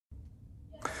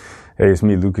Hey, it's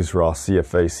me, Lucas Ross,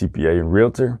 CFA, CPA, and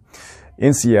Realtor.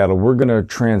 In Seattle, we're going to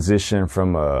transition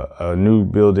from a new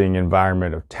building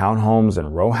environment of townhomes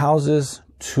and row houses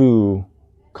to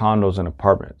condos and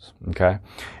apartments, okay?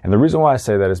 And the reason why I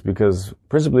say that is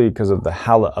principally because of the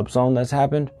HALA upzone that's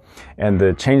happened and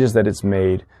the changes that it's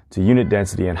made to unit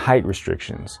density and height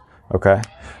restrictions, okay?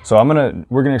 So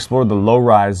we're gonna explore the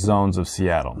low-rise zones of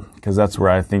Seattle because that's where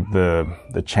I think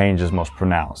the change is most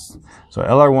pronounced. So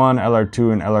LR1,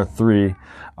 LR2, and LR3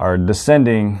 are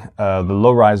descending the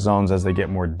low-rise zones as they get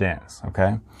more dense,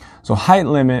 okay? So height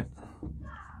limit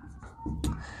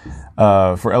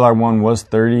for LR1 was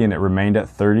 30 and it remained at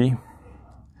 30.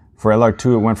 For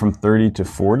LR2, it went from 30 to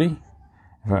 40.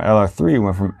 For LR3, it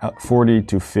went from 40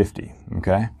 to 50,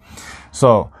 okay?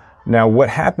 So now what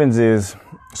happens is,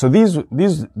 so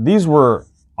these were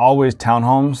always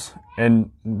townhomes,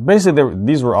 and basically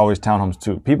these were always townhomes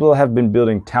too. People have been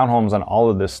building townhomes on all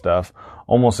of this stuff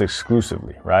almost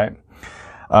exclusively, right?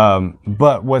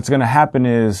 But what's going to happen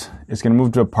is it's going to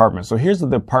move to apartments. So here's the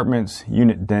apartment's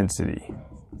unit density.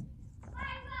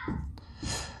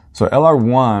 So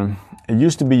LR1, it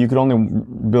used to be you could only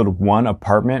build one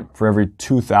apartment for every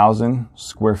 2,000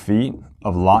 square feet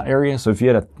of lot area. So if you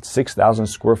had a 6,000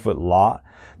 square foot lot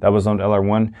that was on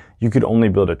LR1, you could only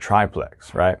build a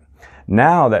triplex, right?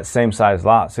 Now that same size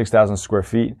lot, 6,000 square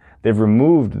feet, they've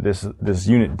removed this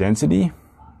unit density.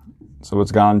 So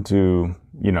it's gone to,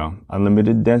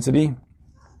 unlimited density.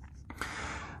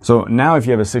 So now if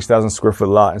you have a 6,000 square foot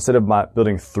lot, instead of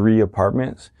building 3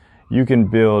 apartments, you can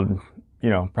build,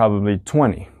 probably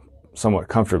 20 somewhat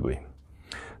comfortably.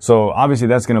 So obviously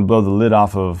that's going to blow the lid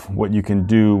off of what you can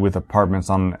do with apartments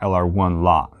on an LR1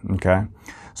 lot, okay?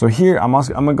 So here, I'm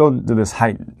going to go to this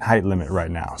height limit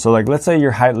right now. So like, let's say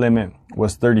your height limit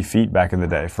was 30 feet back in the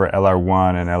day for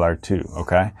LR1 and LR2,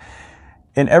 okay?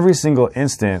 In every single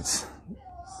instance,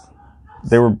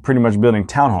 they were pretty much building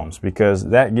townhomes because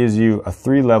that gives you a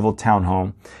 3-level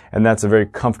townhome, and that's a very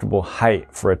comfortable height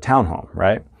for a townhome,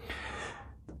 right?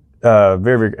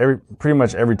 Pretty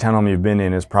much every townhome you've been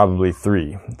in is probably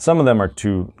 3. Some of them are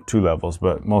two levels,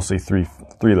 but mostly three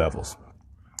levels.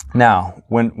 Now,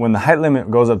 when the height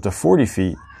limit goes up to 40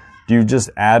 feet, do you just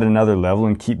add another level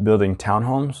and keep building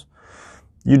townhomes?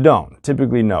 You don't.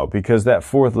 Typically, no, because that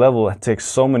 4th level takes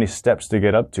so many steps to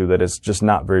get up to that it's just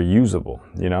not very usable,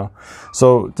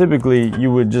 So typically,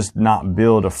 you would just not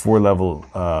build a 4-level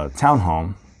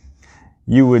townhome.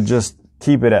 You would just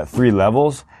keep it at 3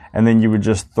 levels, and then you would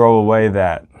just throw away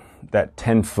that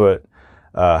 10-foot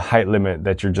height limit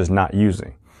that you're just not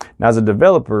using. Now, as a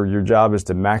developer, your job is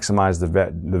to maximize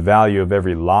the value of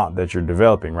every lot that you're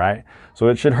developing, right? So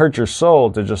it should hurt your soul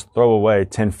to just throw away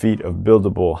 10 feet of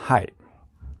buildable height.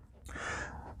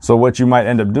 So what you might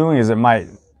end up doing is it might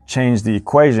change the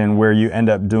equation where you end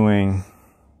up doing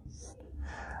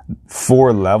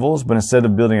 4 levels, but instead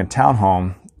of building a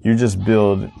townhome, you're just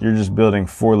building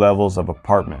 4 levels of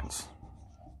apartments.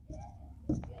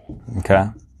 Okay.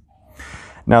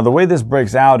 Now, the way this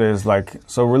breaks out is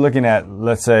so we're looking at,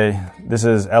 let's say this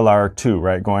is LR2,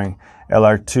 right?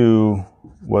 LR2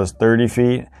 was 30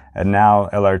 feet and now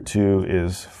LR2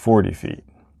 is 40 feet.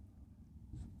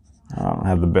 I don't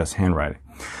have the best handwriting.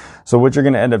 So what you're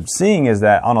going to end up seeing is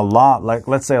that on a lot,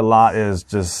 let's say a lot is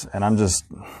and I'm just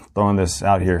throwing this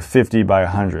out here, 50 by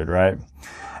 100, right?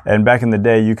 And back in the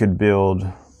day, you could build,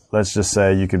 let's just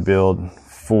say you could build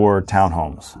 4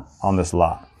 townhomes on this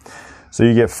lot. So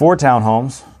you get 4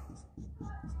 townhomes.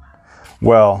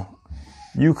 Well,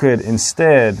 you could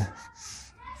instead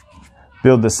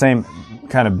build the same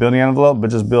kind of building envelope, but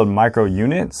just build micro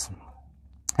units.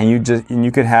 And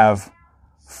you could have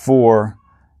 4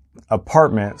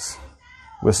 apartments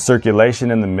with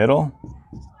circulation in the middle.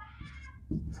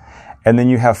 And then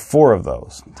you have 4 of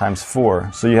those times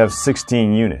 4. So you have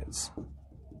 16 units.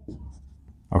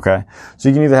 Okay. So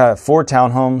you can either have 4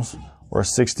 townhomes or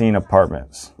 16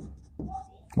 apartments.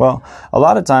 Well, a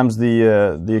lot of times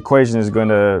the equation is going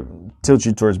to tilt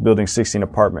you towards building 16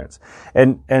 apartments.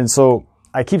 And so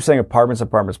I keep saying apartments.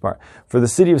 For the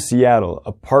city of Seattle,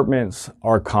 apartments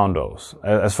are condos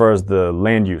as far as the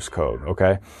land use code,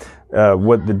 okay?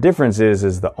 What the difference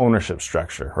is the ownership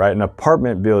structure, right? An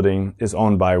apartment building is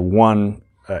owned by one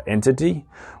entity,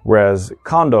 whereas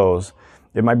condos,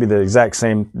 it might be the exact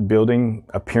same building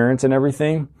appearance and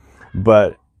everything,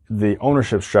 but the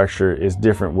ownership structure is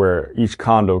different where each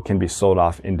condo can be sold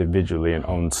off individually and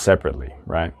owned separately,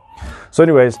 right? So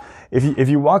anyways, if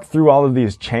you walk through all of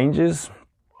these changes,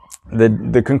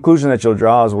 the conclusion that you'll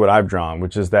draw is what I've drawn,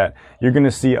 which is that you're going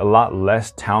to see a lot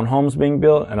less townhomes being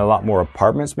built and a lot more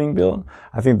apartments being built.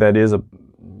 I think that is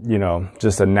you know,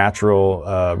 just a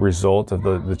natural result of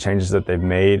the changes that they've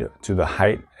made to the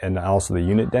height and also the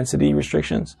unit density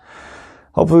restrictions.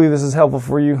 Hopefully this is helpful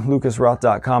for you.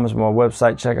 LucasRoth.com is my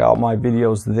website. Check out my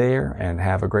videos there and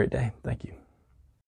have a great day. Thank you.